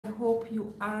hope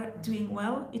you are doing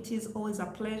well. It is always a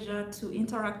pleasure to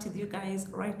interact with you guys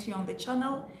right here on the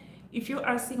channel. If you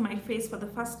are seeing my face for the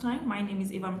first time, my name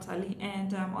is Eva Mtali,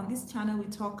 and on this channel we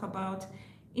talk about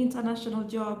international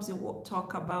jobs, we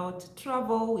talk about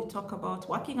travel, we talk about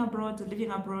working abroad, living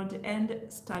abroad, and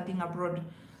studying abroad.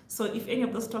 So if any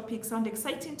of those topics sound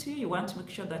exciting to you, you want to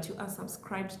make sure that you are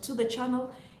subscribed to the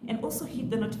channel and also hit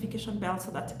the notification bell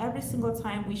so that every single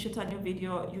time we shoot a new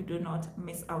video, you do not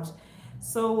miss out.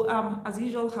 So as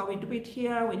usual, how we do it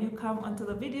here, when you come onto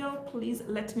the video, please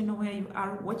let me know where you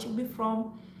are watching me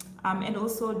from. And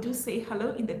also do say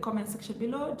hello in the comment section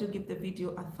below. Do give the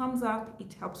video a thumbs up.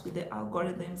 It helps with the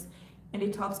algorithms and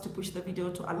it helps to push the video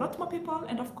to a lot more people.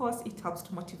 And of course, it helps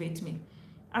to motivate me.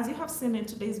 As you have seen in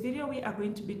today's video, we are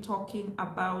going to be talking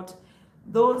about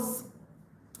those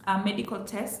medical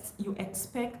tests you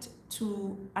expect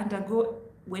to undergo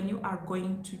when you are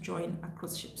going to join a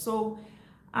cruise ship. So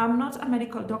I'm not a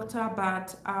medical doctor,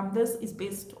 but this is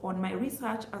based on my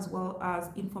research as well as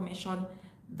information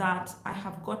that I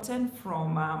have gotten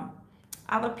from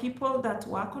other people that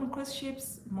work on cruise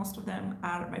ships. Most of them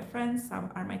are my friends,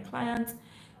 some are my clients.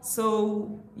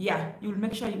 So yeah, you'll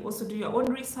make sure you also do your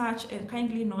own research, and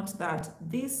kindly note that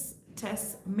these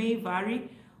tests may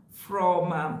vary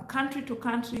from country to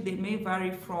country. They may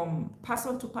vary from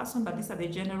person to person, but these are the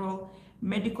general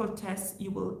medical tests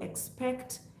you will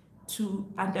expect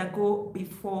to undergo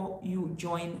before you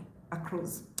join a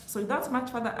cruise. So without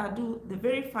much further ado, the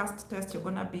very first test you're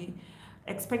gonna be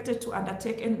expected to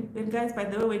undertake, and guys, by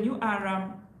the way, when you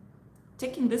are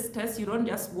taking this test, you don't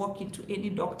just walk into any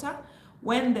doctor.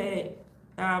 When the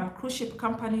cruise ship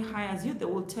company hires you, they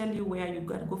will tell you where you're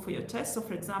gonna go for your test. So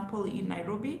for example, in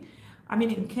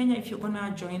in Kenya, if you're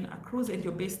gonna join a cruise and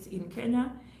you're based in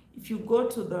Kenya, if you go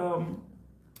to the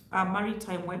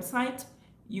maritime website,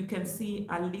 you can see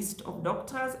a list of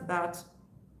doctors that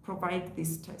provide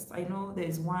this test. I know there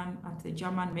is one at the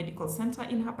German Medical Center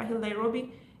in Upper Hill,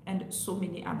 Nairobi, and so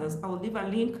many others. I will leave a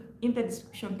link in the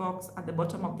description box at the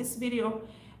bottom of this video,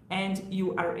 and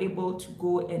you are able to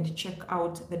go and check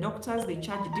out the doctors. They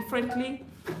charge differently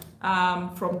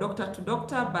from doctor to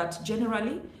doctor, but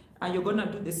generally you're gonna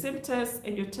do the same test,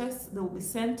 and your test, they will be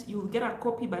sent, you will get a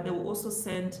copy, but they will also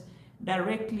send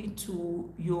directly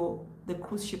to the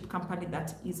cruise ship company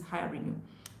that is hiring you.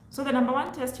 So the number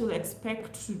one test you'll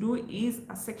expect to do is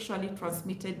a sexually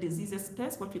transmitted diseases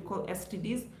test, what we call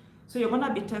STDs. So you're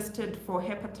gonna be tested for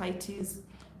hepatitis,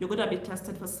 you're gonna be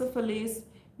tested for syphilis,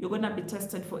 you're gonna be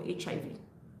tested for HIV.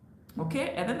 Okay,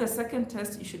 and then the second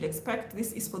test you should expect,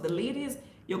 this is for the ladies,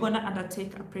 you're gonna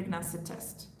undertake a pregnancy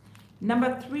test.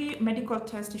 Number three medical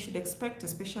test you should expect,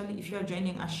 especially if you're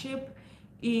joining a ship,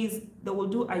 is they will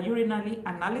do a urinary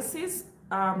analysis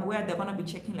where they're gonna be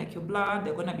checking like your blood,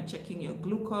 they're gonna be checking your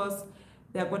glucose,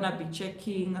 they're gonna be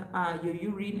checking your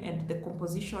urine and the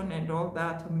composition and all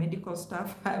that medical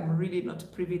stuff. I'm really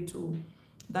not privy to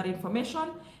that information.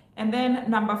 And then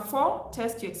number four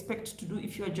test you expect to do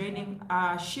if you're joining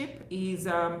a ship is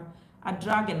a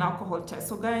drug and alcohol test.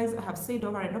 So guys, I have said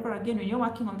over and over again, when you're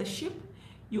working on the ship,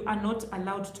 you are not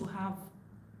allowed to have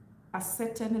a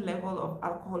certain level of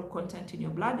alcohol content in your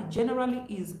blood. It generally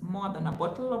is more than a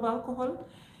bottle of alcohol,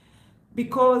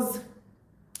 because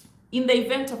in the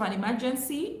event of an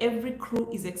emergency, every crew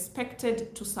is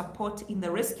expected to support in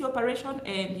the rescue operation,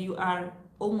 and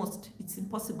it's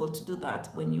impossible to do that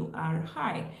when you are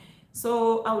high.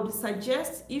 So I would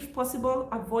suggest, if possible,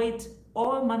 avoid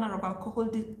all manner of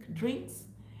alcoholic drinks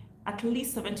at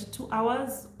least 72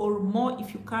 hours or more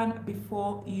if you can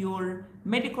before your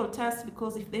medical test,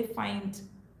 because if they find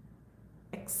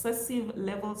excessive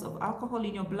levels of alcohol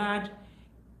in your blood,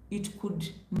 it could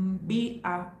be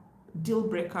a deal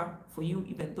breaker for you,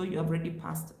 even though you have already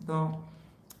passed the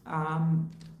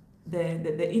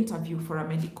interview for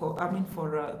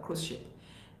a cruise ship.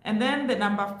 And then the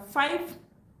number five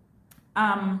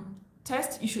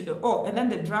test you should, and then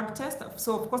the drug test.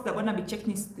 So of course they're going to be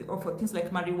checking for things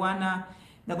like marijuana,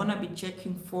 they're going to be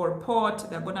checking for pot,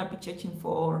 they're going to be checking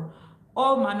for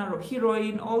all manner of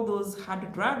heroin, all those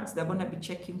hard drugs, they're going to be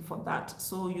checking for that.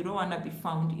 So you don't want to be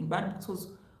found in bad, because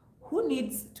who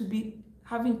needs to be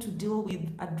having to deal with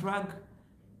a drug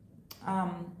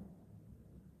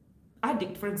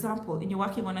addict, for example, and you're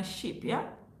working on a ship? Yeah,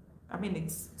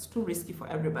 it's too risky for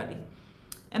everybody.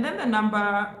 And then the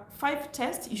number five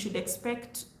test you should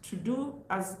expect to do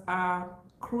as a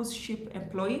cruise ship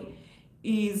employee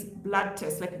is blood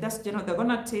test. Like that's general, they're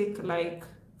gonna take like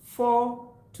 4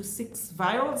 to 6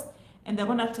 vials, and they're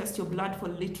gonna test your blood for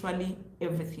literally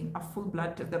everything, a full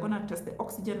blood test. They're gonna test the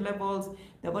oxygen levels,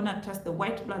 they're gonna test the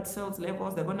white blood cells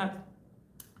levels, they're gonna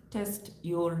test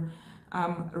your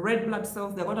red blood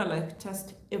cells. They're gonna like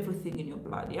test everything in your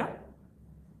blood, yeah.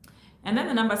 And then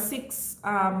the number 6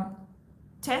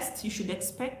 test you should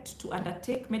expect to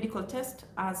undertake, medical test,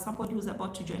 as somebody who's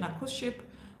about to join a cruise ship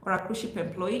or a cruise ship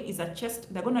employee, is a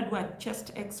chest. They're gonna do a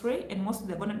chest X-ray, and mostly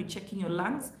they're gonna be checking your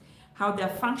lungs, how they're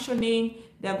functioning.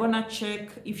 They're gonna check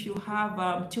if you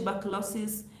have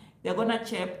tuberculosis. They're gonna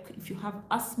check if you have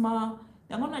asthma.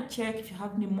 They're gonna check if you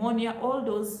have pneumonia. All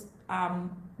those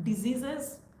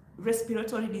diseases,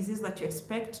 respiratory disease that you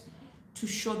expect to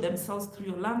show themselves through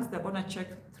your lungs, they're gonna check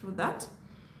through that.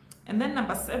 And then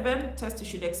number 7 test you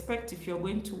should expect if you're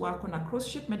going to work on a cruise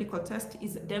ship, medical test,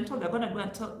 is dental. They're gonna do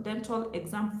a dental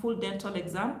exam, full dental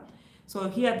exam. So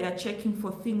here they're checking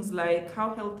for things like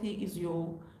how healthy is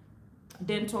your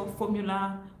dental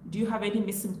formula. Do you have any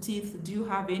missing teeth? Do you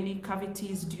have any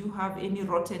cavities? Do you have any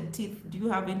rotten teeth? Do you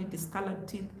have any discolored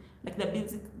teeth? Like they're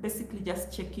basically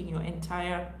just checking your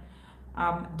entire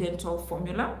dental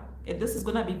formula. And this is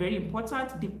going to be very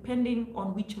important depending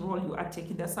on which role you are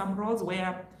taking. There are some roles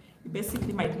where it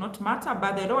basically might not matter,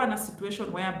 but they don't want a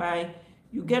situation whereby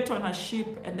you get on a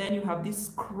ship and then you have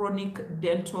these chronic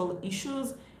dental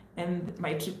issues and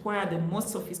might require the most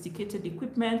sophisticated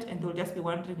equipment, and they'll just be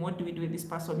wondering, what do we do with this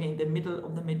person here in the middle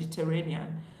of the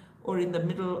Mediterranean or in the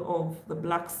middle of the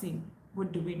Black Sea?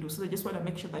 What do we do? So they just want to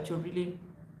make sure that you're really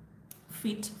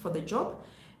fit for the job.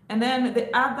 And then the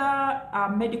other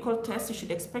medical test you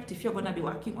should expect if you're going to be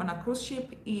working on a cruise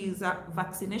ship is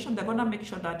vaccination. They're going to make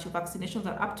sure that your vaccinations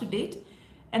are up to date.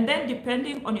 And then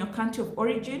depending on your country of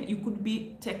origin, you could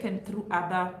be taken through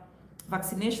other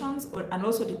vaccinations, and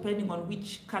also depending on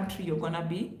which country you're going to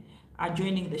be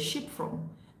joining the ship from.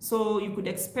 So you could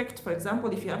expect, for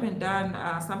example, if you haven't done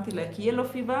something like yellow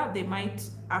fever, they might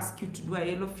ask you to do a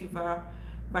yellow fever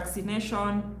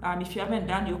vaccination. If you haven't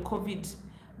done your COVID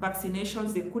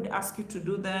vaccinations, they could ask you to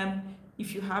do them.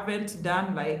 If you haven't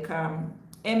done like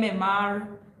MMR,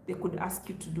 they could ask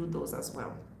you to do those as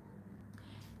well.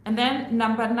 And then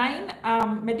number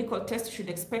 9 medical test you should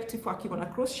expect if working on a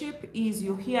cruise ship is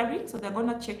your hearing. So they're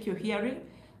gonna check your hearing.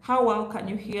 How well can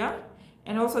you hear?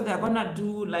 And also they're gonna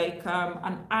do like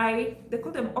an eye, they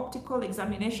call them optical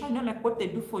examination, you know, like what they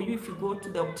do for you if you go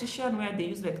to the optician, where they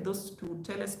use like those 2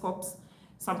 telescopes.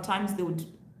 Sometimes they would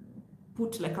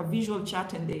put like a visual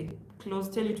chart and they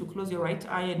tell you to close your right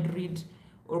eye and read,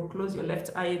 or close your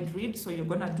left eye and read. So you're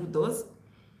gonna do those.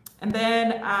 And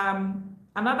then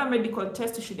another medical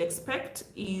test you should expect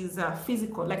is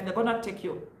physical. Like they're gonna take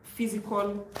your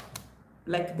physical,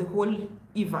 like the whole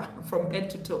EVA from head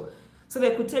to toe. So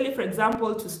they could tell you, for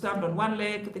example, to stand on one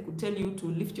leg. They could tell you to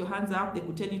lift your hands up. They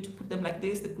could tell you to put them like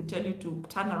this. They could tell you to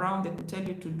turn around. They could tell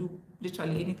you to do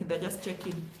literally anything. They're just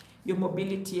checking your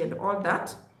mobility and all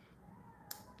that.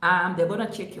 They're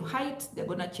gonna check your height. They're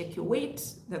gonna check your weight.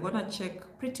 They're gonna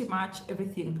check pretty much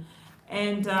everything.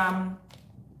 And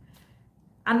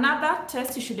another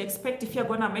test you should expect if you're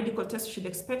going to medical test you should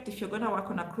expect if you're going to work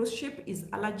on a cruise ship is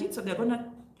allergy. So they're going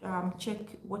to check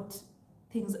what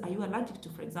things are you allergic to,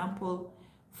 for example,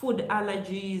 food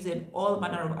allergies and all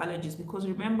manner of allergies, because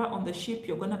remember, on the ship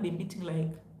you're going to be meeting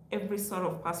like every sort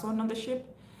of person on the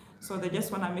ship. So they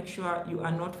just want to make sure you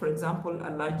are not, for example,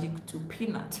 allergic to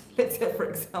peanut, let's say, for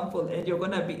example, and you're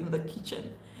going to be in the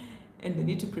kitchen and they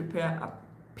need to prepare a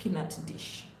peanut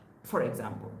dish, for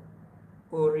example.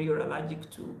 Or you're allergic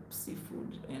to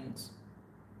seafood and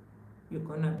you're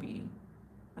gonna be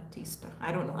a taster.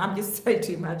 I don't know, I'm just trying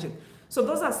to imagine. So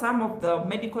those are some of the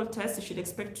medical tests you should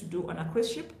expect to do on a cruise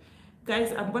ship.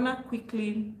 Guys, I'm gonna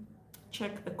quickly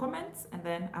check the comments and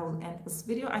then I will end this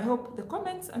video. I hope the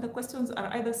comments and the questions are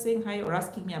either saying hi or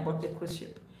asking me about the cruise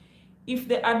ship. If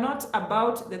they are not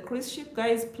about the cruise ship,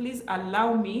 guys, please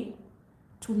allow me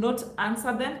to not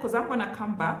answer them, because I'm gonna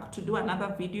come back to do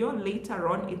another video later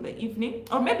on in the evening,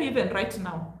 or maybe even right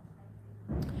now,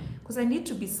 because I need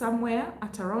to be somewhere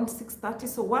at around 6:30.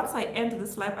 So once I end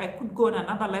this live, I could go on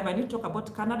another live. I need to talk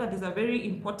about Canada. There's a very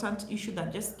important issue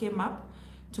that just came up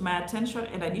to my attention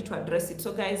and I need to address it.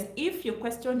 So guys, if your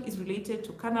question is related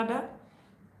to Canada,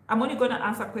 I'm only gonna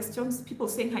answer questions. People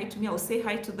saying hi to me, I'll say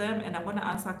hi to them, and I'm gonna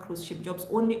answer cruise ship jobs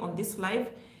only on this live.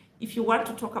 If you want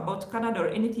to talk about Canada or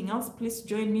anything else, please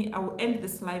join me. I will end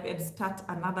this live and start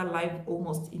another live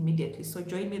almost immediately. So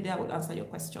join me there, I will answer your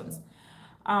questions.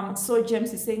 So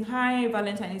James is saying hi,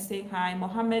 Valentine is saying hi,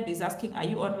 Mohammed is asking, are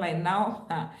you online now?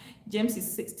 James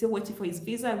is still waiting for his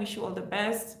visa. I wish you all the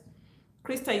best.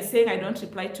 Krista is saying, I don't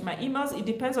reply to my emails. It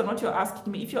depends on what you're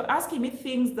asking me. If you're asking me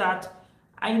things that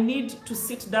I need to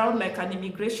sit down like an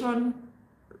immigration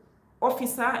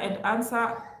officer and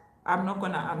answer, I'm not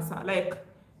gonna answer. Like,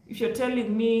 if you're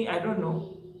telling me, I don't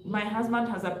know, My husband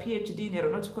has a PhD in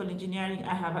aeronautical engineering.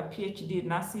 I have a PhD in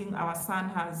nursing. Our son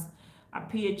has a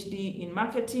PhD in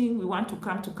marketing. We want to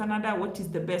come to Canada. What is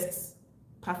the best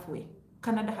pathway?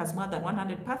 Canada has more than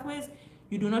 100 pathways.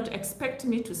 You do not expect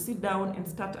me to sit down and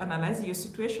start analyzing your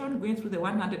situation, going through the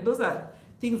 100. Those are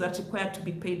things that require to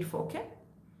be paid for, okay?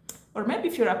 Or maybe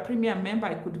if you're a premium member,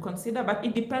 I could consider, but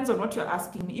it depends on what you're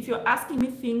asking me. If you're asking me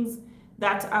things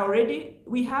that are already,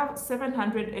 we have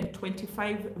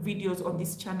 725 videos on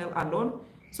this channel alone.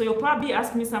 So you'll probably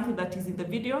ask me something that is in the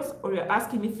videos, or you're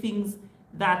asking me things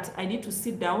that I need to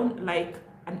sit down like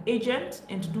an agent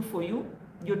and do for you.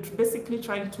 You're basically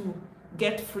trying to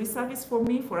get free service from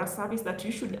me for a service that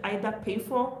you should either pay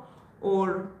for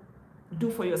or do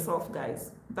for yourself,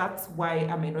 guys. That's why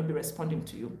I may not be responding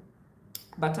to you,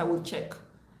 but I will check.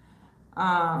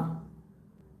 No,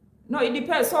 it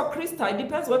depends. So, Krista, it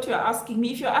depends what you're asking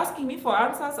me. If you're asking me for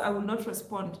answers, I will not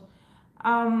respond.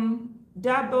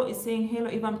 Dabo is saying, hello,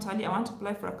 Eva Mtali, I want to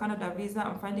apply for a Canada visa.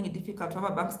 I'm finding it difficult to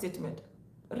have a bank statement.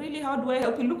 Really, how do I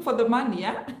help you? Look for the money,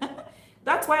 yeah?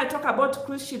 That's why I talk about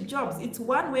cruise ship jobs. It's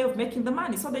one way of making the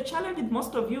money. So the challenge with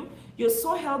most of you, you're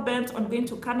so hell-bent on going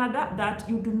to Canada that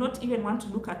you do not even want to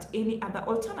look at any other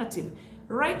alternative.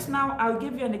 Right now, I'll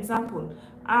give you an example.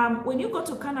 When you go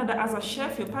to Canada as a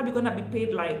chef, you're probably going to be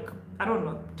paid like, I don't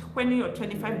know, $20 or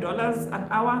 $25 an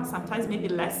hour, sometimes maybe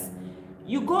less.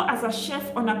 You go as a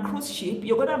chef on a cruise ship,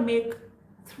 you're going to make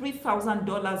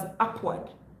 $3,000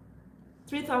 upward.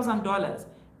 $3,000.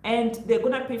 And they're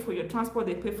going to pay for your transport,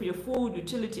 they pay for your food,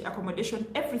 utility, accommodation,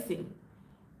 everything.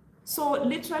 So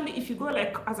literally, if you go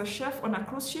like as a chef on a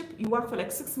cruise ship, you work for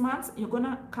like 6 months, you're going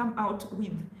to come out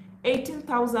with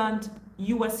 18,000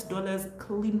 US dollars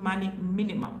clean money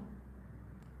minimum.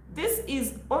 This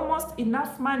is almost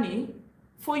enough money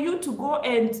for you to go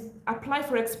and apply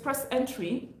for express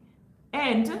entry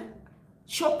and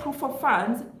show proof of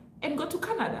funds and go to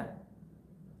Canada.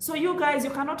 So you guys, you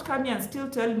cannot come here and still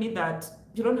tell me that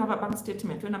you don't have a bank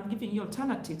statement when I'm giving you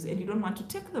alternatives and you don't want to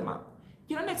take them up.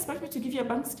 You don't expect me to give you a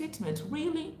bank statement,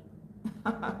 really?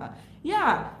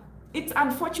 Yeah, it's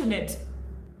unfortunate.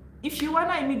 If you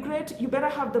want to immigrate, you better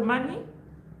have the money.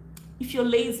 If you're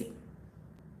lazy,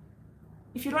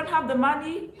 if you don't have the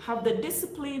money, have the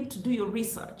discipline to do your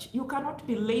research. You cannot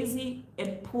be lazy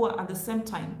and poor at the same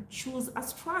time. Choose a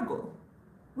struggle.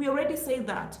 We already say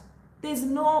that. There's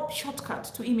no shortcut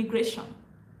to immigration.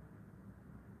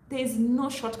 There is no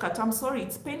shortcut. I'm sorry,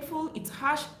 it's painful, it's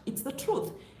harsh, it's the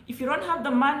truth. If you don't have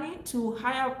the money to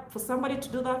hire for somebody to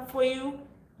do that for you,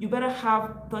 you better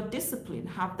have the discipline,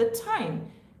 have the time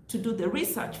to do the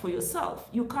research for yourself.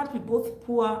 You can't be both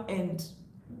poor and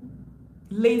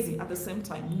lazy at the same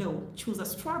time. No, choose a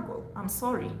struggle. I'm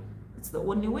sorry, it's the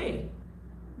only way.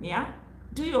 Yeah,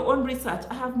 do your own research.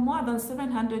 I have more than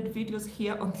 700 videos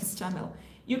here on this channel.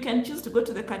 You can choose to go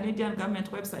to the Canadian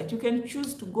government website. You can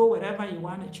choose to go wherever you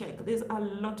want to check. There's a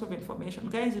lot of information.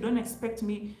 Guys, you don't expect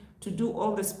me to do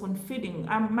all the spoon feeding.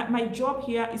 My job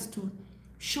here is to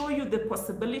show you the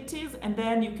possibilities, and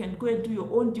then you can go and do your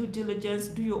own due diligence,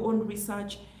 do your own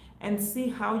research, and see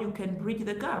how you can bridge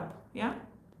the gap. Yeah.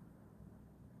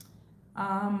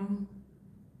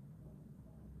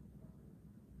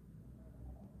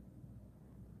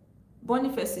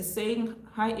 Boniface is saying,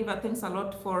 hi Eva, thanks a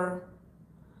lot for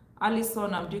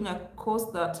Alison. I'm doing a course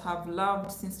that have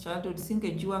loved since childhood.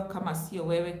 Singejua kama sio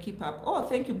wewe, keep up. Oh,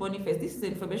 thank you, Boniface. This is the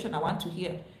information I want to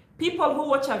hear. People who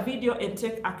watch a video and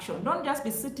take action. Don't just be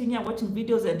sitting here watching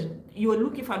videos and you're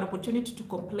looking for an opportunity to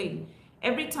complain.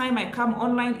 Every time I come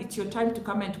online, it's your time to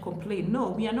come and complain. No,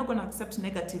 we are not going to accept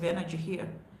negative energy here.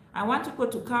 I want people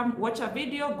to come, watch a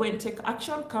video, go and take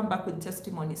action, come back with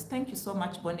testimonies. Thank you so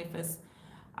much, Boniface.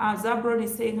 Zabron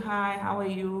is saying, hi, how are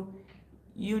you?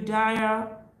 Udaya,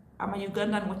 I'm a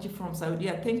Ugandan watching from Saudi.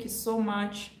 Thank you so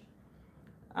much.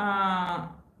 Alay,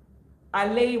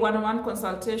 one-on-one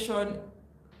consultation.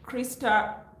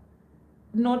 Krista,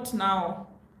 not now.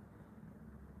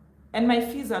 And my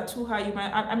fees are too high.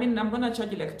 I mean, I'm going to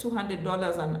charge you like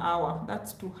 $200 an hour.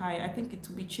 That's too high. I think it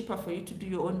will be cheaper for you to do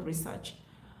your own research.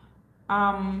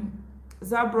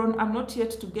 Zabron, I'm not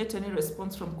yet to get any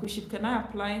response from cruise ship. Can I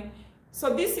apply?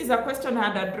 So this is a question I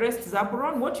had addressed,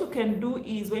 Zabron. What you can do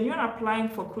is when you're applying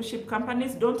for cruise ship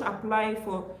companies, don't apply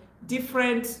for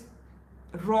different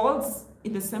roles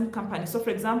in the same company. So for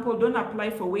example, don't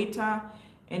apply for waiter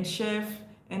and chef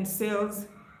and sales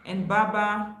and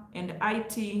barber and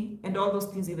IT and all those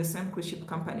things in the same cruise ship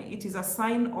company. It is a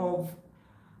sign of,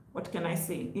 what can I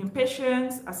say,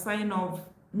 impatience, a sign of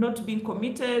not being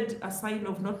committed, a sign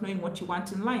of not knowing what you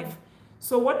want in life.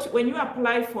 So when you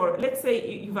apply for, let's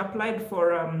say you've applied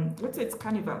for, let's say it's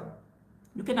Carnival,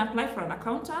 you can apply for an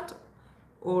accountant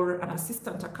or an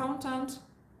assistant accountant,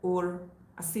 or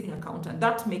a senior accountant.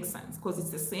 That makes sense because it's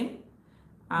the same,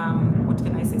 what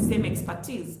can I say, same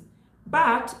expertise.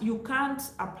 But you can't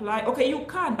apply, okay, you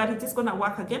can, but it's just gonna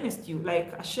work against you,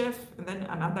 like a chef, and then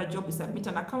another job is submit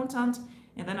an accountant,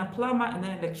 and then a plumber, and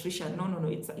then an electrician. No,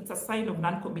 it's a sign of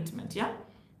non-commitment, yeah?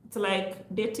 It's like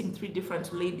dating 3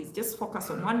 different ladies. Just focus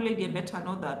on one lady and let her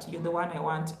know that you're the one I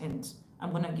want, and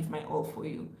I'm gonna give my all for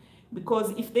you.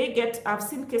 Because if they get, I've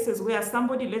seen cases where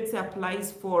somebody, let's say,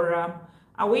 applies for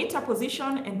a waiter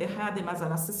position and they hire them as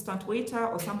an assistant waiter,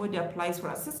 or somebody applies for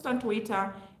assistant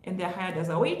waiter and they're hired as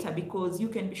a waiter, because you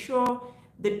can be sure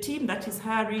the team that is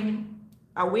hiring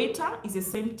a waiter is the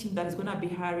same team that is going to be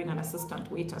hiring an assistant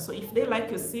waiter. So if they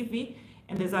like your CV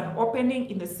and there's an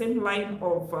opening in the same line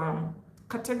of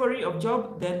category of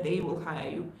job, then they will hire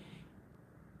you.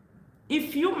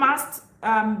 If you must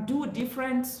do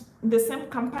different in the same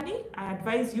company, I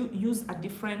advise you use a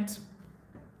different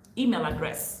email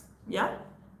address, yeah,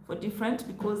 for different,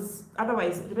 because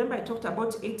otherwise, remember I talked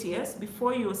about ATS.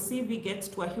 Before your CV gets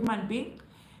to a human being,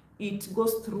 it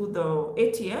goes through the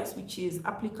ATS, which is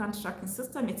Applicant Tracking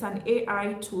System. It's an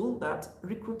AI tool that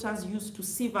recruiters use to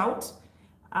sieve out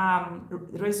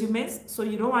resumes. So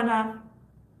you don't want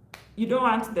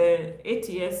the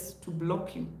ATS to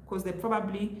block you, because they've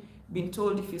probably been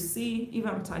told, if you see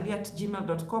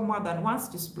evamtali@gmail.com more than once,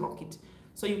 just block it.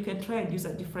 So you can try and use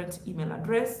a different email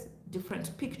address,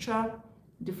 different picture,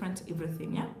 different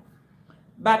everything, yeah?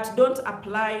 But don't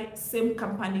apply same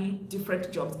company,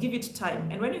 different jobs. Give it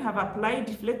time. And when you have applied,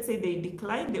 if let's say they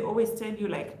decline, they always tell you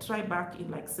like try back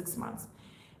in like 6 months.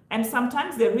 And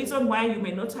sometimes the reason why you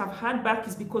may not have heard back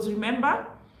is because, remember,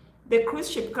 the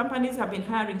cruise ship companies have been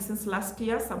hiring since last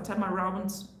year, sometime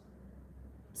around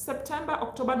September,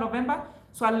 October, November.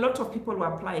 So a lot of people were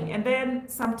applying. And then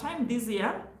sometime this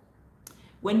year,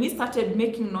 when we started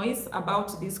making noise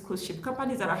about these cruise ship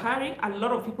companies that are hiring, a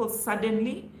lot of people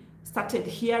suddenly started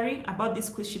hearing about these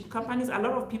cruise ship companies. A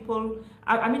lot of people,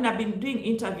 I mean, I've been doing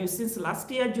interviews since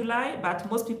last year, July, but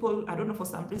most people, I don't know, for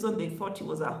some reason, they thought it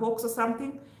was a hoax or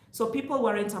something. So people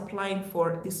weren't applying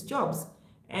for these jobs.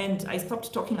 And I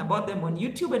stopped talking about them on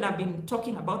YouTube, and I've been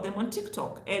talking about them on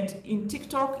TikTok. And in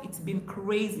TikTok, it's been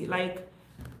crazy. Like,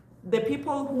 the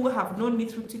people who have known me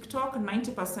through TikTok,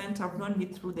 90% have known me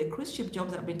through the cruise ship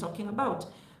jobs I've been talking about.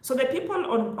 So the people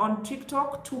on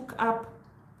TikTok took up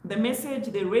the message,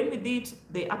 they ran with it,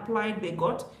 they applied, they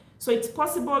got. So it's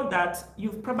possible that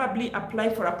you've probably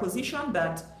applied for a position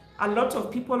that a lot of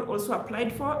people also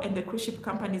applied for and the cruise ship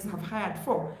companies have hired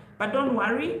for. But don't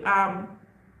worry,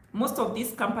 most of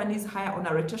these companies hire on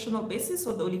a rotational basis,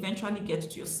 so they'll eventually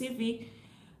get to your CV.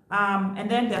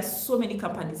 And then there's so many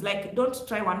companies. Like, don't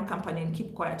try one company and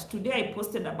keep quiet. Today I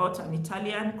posted about an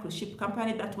Italian cruise ship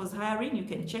company that was hiring. You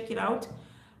can check it out.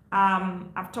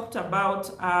 I've talked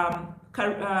about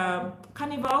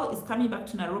Carnival is coming back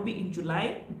to Nairobi in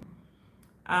July.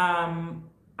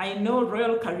 I know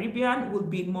Royal Caribbean will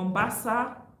be in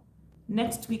Mombasa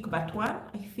next week, but one,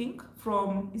 I think,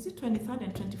 from, is it 23rd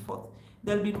and 24th?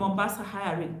 They'll be in Mombasa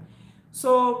hiring.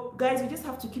 So guys, you just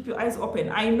have to keep your eyes open.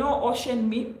 I know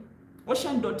Ocean.me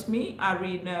are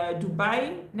in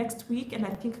Dubai next week, and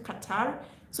I think Qatar.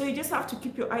 So you just have to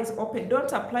keep your eyes open.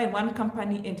 Don't apply in one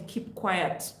company and keep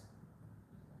quiet.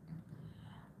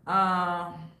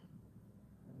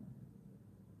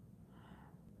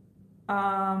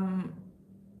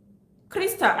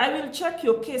 Krista, I will check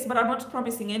your case, but I'm not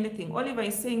promising anything. Oliver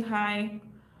is saying hi.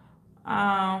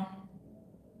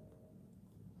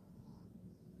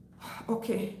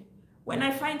 Okay, when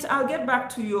I find, I'll get back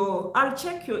to you. I'll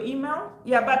check your email.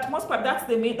 Yeah, but most part, that's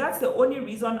the only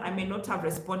reason I may not have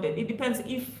responded. It depends.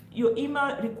 If your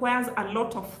email requires a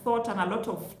lot of thought and a lot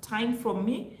of time from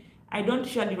me, I don't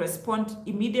usually respond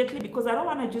immediately, because I don't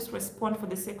want to just respond for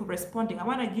the sake of responding. I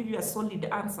want to give you a solid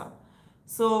answer.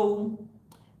 So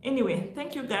anyway,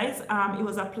 thank you guys. It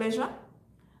was a pleasure.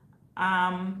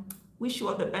 Wish you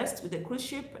all the best with the cruise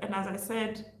ship. And as I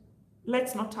said,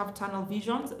 let's not have tunnel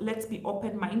visions. Let's be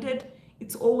open-minded.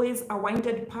 It's always a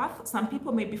winded path. Some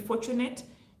people may be fortunate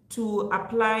to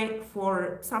apply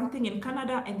for something in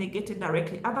Canada and they get it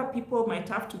directly. Other people might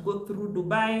have to go through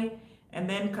Dubai and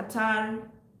then Qatar.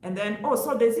 And then, oh,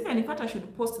 so there's even, in fact, I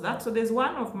should post that. So there's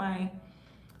one of my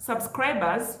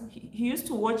subscribers. He used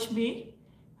to watch me.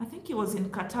 I think he was in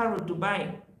Qatar or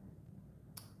Dubai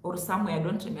or somewhere. I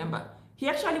don't remember. He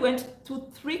actually went to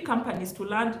 3 countries to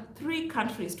land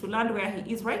where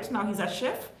he is. Right now, he's a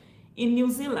chef in New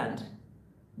Zealand.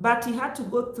 But he had to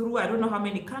go through, I don't know how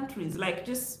many countries, like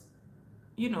just,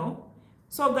 you know.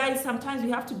 So guys, sometimes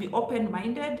you have to be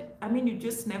open-minded. I mean, you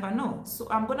just never know. So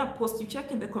I'm gonna post, you check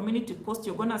in the community post,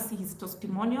 you're gonna see his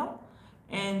testimonial.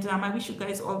 And I wish you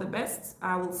guys all the best.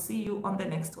 I will see you on the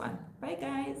next one. Bye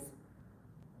guys.